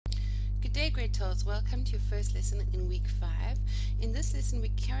Good day, Grade 12s. Welcome to your first lesson in week 5. In this lesson, we're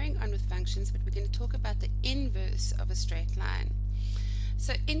carrying on with functions, but we're going to talk about the inverse of a straight line.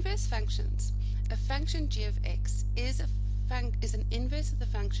 So, inverse functions. A function g of x is an inverse of the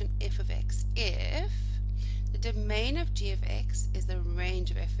function f of x if the domain of g of x is the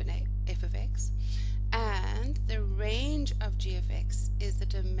range of f of x, and the range of g of x is the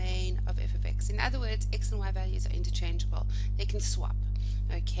domain of f of x. In other words, x and y values are interchangeable. They can swap.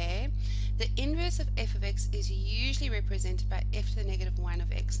 Okay, the inverse of f of x is usually represented by f to the negative 1 of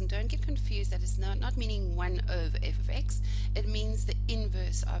x, and don't get confused, that is not meaning 1 over f of x, it means the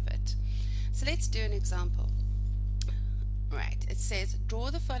inverse of it. So let's do an example. Right, it says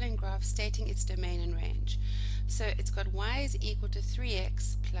draw the following graph stating its domain and range. So it's got y is equal to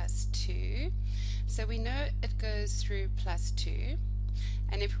 3x plus 2, so we know it goes through plus 2.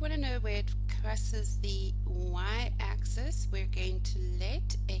 And if we want to know where it crosses the y-axis, we're going to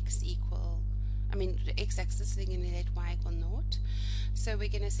let the x-axis, we're going to let y equal 0. So we're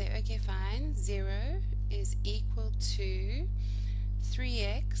going to say, okay, fine, 0 is equal to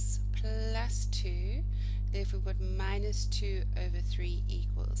 3x plus 2. Therefore, we've got minus 2 over 3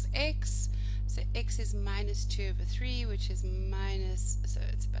 equals x. So x is minus 2 over 3, which is minus, so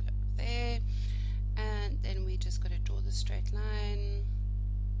it's about up there. And then we just got to draw the straight line.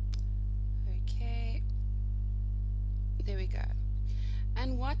 Okay, there we go.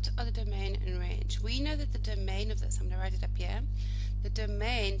 And what are the domain and range? We know that the domain of this, I'm going to write it up here, the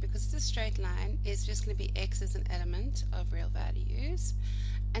domain, because it's a straight line, is just going to be x as an element of real values,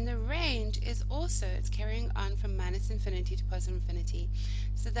 and the range is also, it's carrying on from minus infinity to positive infinity,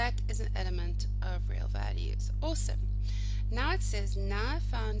 so that is an element of real values. Awesome. Now it says, now I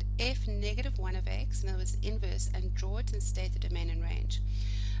found f negative 1 of x, in other words, inverse, and draw it and state the domain and range.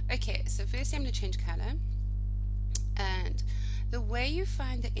 Okay, so first I'm going to change color, and the way you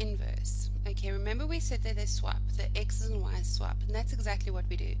find the inverse, okay, remember we said that they swap, the x's and y's swap, and that's exactly what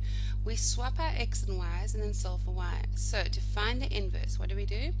we do. We swap our x and y's and then solve for y. So to find the inverse, what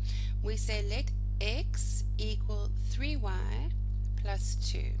do? We say let x equal 3y plus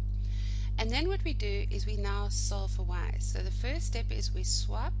 2. And then what we do is we now solve for y. So the first step is we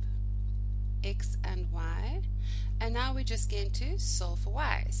swap x and y, and now we're just going to solve for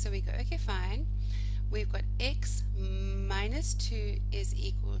y. So we go, okay, fine, we've got x minus 2 is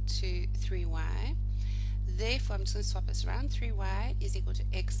equal to 3y, therefore I'm just going to swap this around, 3y is equal to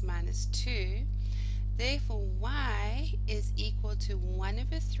x minus 2, therefore y is equal to 1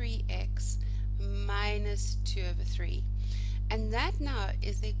 over 3x minus 2 over 3. And that now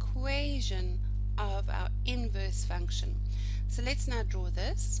is the equation of our inverse function. So let's now draw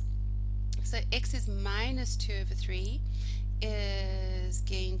this. So x is minus 2 over 3 is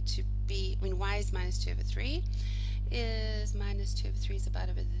going to be, y is minus 2 over 3 is minus 2 over 3 is about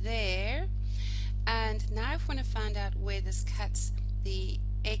over there. And now if we want to find out where this cuts the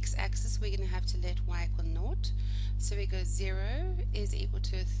x-axis, we're going to have to let y equal 0. So we go 0 is equal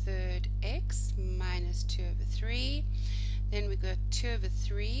to a third x minus 2 over 3. Then we go 2 over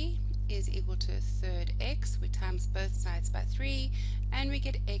 3 is equal to a third x. We times both sides by 3, and we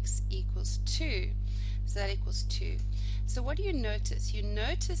get x equals 2. So that equals 2. So what do you notice? You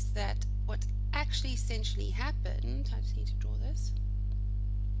notice that what actually essentially happened, I just need to draw this,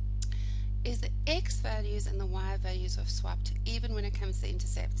 is the x values and the y values have swapped even when it comes to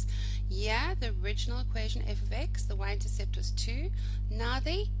intercepts. Yeah, the original equation f of x, the y-intercept was 2. Now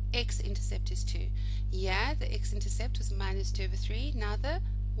the x-intercept is 2. Yeah, the x-intercept was minus 2 over 3. Now the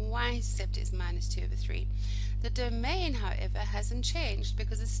y-intercept is minus 2 over 3. The domain, however, hasn't changed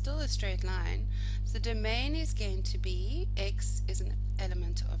because it's still a straight line. So the domain is going to be x is an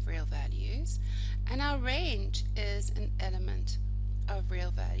element of real values, and our range is an element of real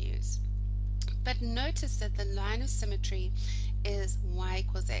values. But notice that the line of symmetry is y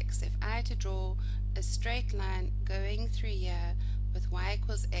equals x. If I had to draw a straight line going through here with y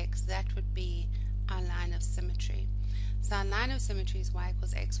equals x, that would be our line of symmetry. So our line of symmetry is y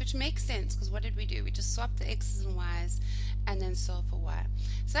equals x, which makes sense because what did we do? We just swapped the x's and y's and then solve for y.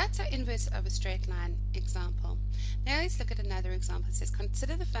 So that's our inverse of a straight line example. Now let's look at another example. It says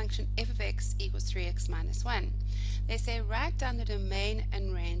consider the function f of x equals 3x minus 1. They say write down the domain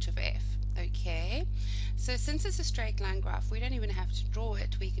and range of f. Okay, so since it's a straight line graph, we don't even have to draw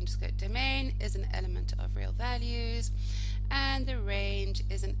it. We can just go domain is an element of real values, and the range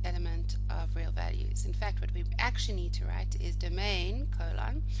is an element of real values. In fact, what we actually need to write is domain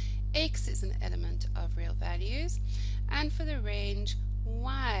colon x is an element of real values, and for the range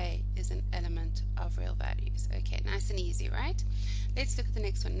y is an element of real values. Okay, nice and easy, right? Let's look at the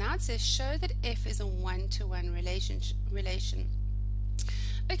next one. Now it says show that f is a one-to-one relation.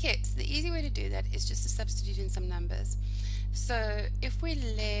 Okay, so the easy way to do that is just to substitute in some numbers. So if we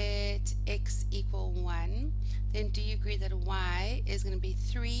let x equal 1, then do you agree that y is going to be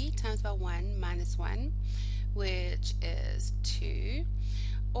 3 times by 1 minus 1, which is 2?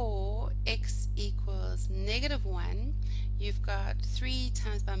 Or x equals negative 1, you've got 3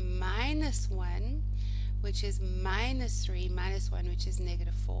 times by minus 1, which is minus 3, minus 1, which is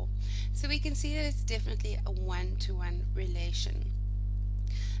negative 4. So we can see that it's definitely a one-to-one relation.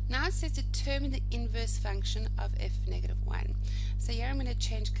 Now it says determine the inverse function of f of negative 1. So here I'm going to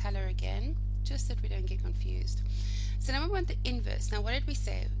change color again, just so that we don't get confused. So now we want the inverse. Now what did we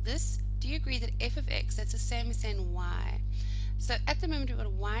say? This, do you agree that f of x, that's the same as saying y? So at the moment we've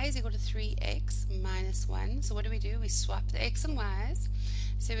got y is equal to 3x minus 1. So what do? We swap the x and y's.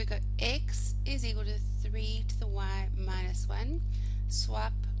 So we got x is equal to 3 to the y minus 1.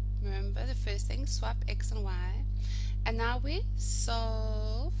 Swap, remember the first thing, swap x and y. And now we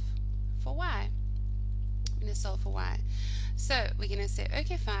solve for y. I'm going to solve for y. So we're going to say,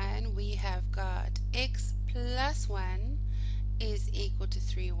 okay, fine, we have got x plus 1 is equal to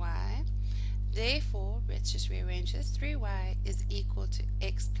 3y. Therefore, let's just rearrange this. 3y is equal to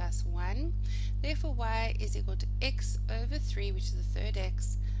x plus 1. Therefore, y is equal to x over 3, which is a third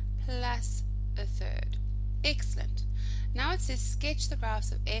x, plus a third. Excellent. Now it says sketch the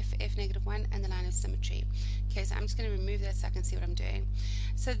graphs of f, negative 1, and the line of symmetry. Okay, so I'm just going to remove that so I can see what I'm doing.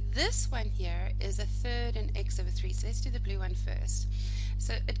 So this one here is a third and x over 3. So let's do the blue one first.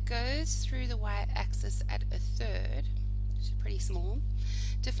 So it goes through the y-axis at a third, which is pretty small.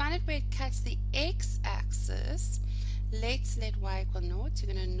 To find it where it cuts the x-axis, let's let y equal 0. So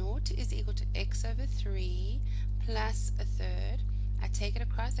you're going to 0 is equal to x over 3 plus a third. I take it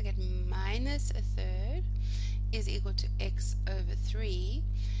across, I get minus a third is equal to x over 3.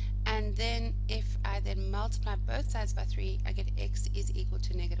 And then if I then multiply both sides by 3, I get x is equal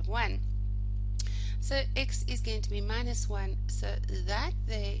to negative 1. So x is going to be minus 1. So that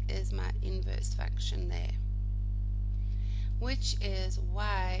there is my inverse function there, which is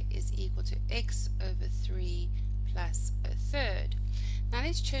y is equal to x over 3 plus a third. Now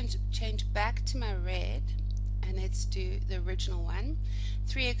let's change back to my red, and let's do the original one,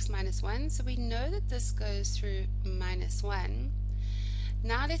 3x minus 1. So we know that this goes through minus 1.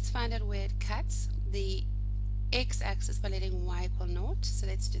 Now let's find out where it cuts the x-axis by letting y equal 0. So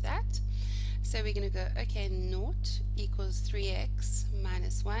let's do that. So we're going to go, okay, 0 equals 3x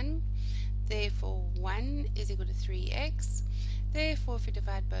minus 1. Therefore, 1 is equal to 3x. Therefore, if we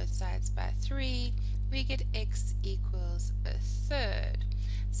divide both sides by 3, we get x equals a third.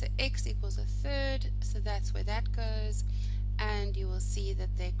 So x equals a third, so that's where that goes. And you will see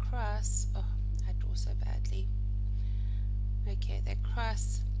that they cross. Oh, I draw so badly. Okay, they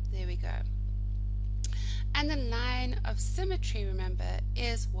cross. There we go. And the line of symmetry, remember,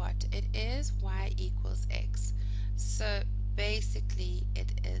 is what? It is y equals x. So basically,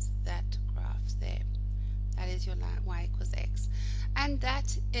 it is that graph there. That is your line, y equals x. And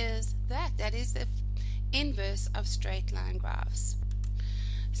that is that. That is the inverse of straight line graphs.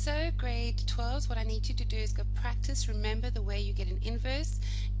 So grade 12s, what I need you to do is go practice. Remember, the way you get an inverse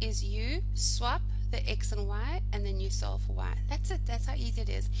is you swap the x and y, and then you solve for y. That's it. That's how easy it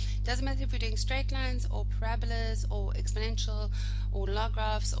is. Doesn't matter if you're doing straight lines or parabolas or exponential or log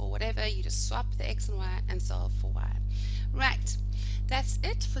graphs or whatever. You just swap the x and y and solve for y. Right. That's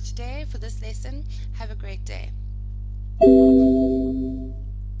it for today, for this lesson. Have a great day.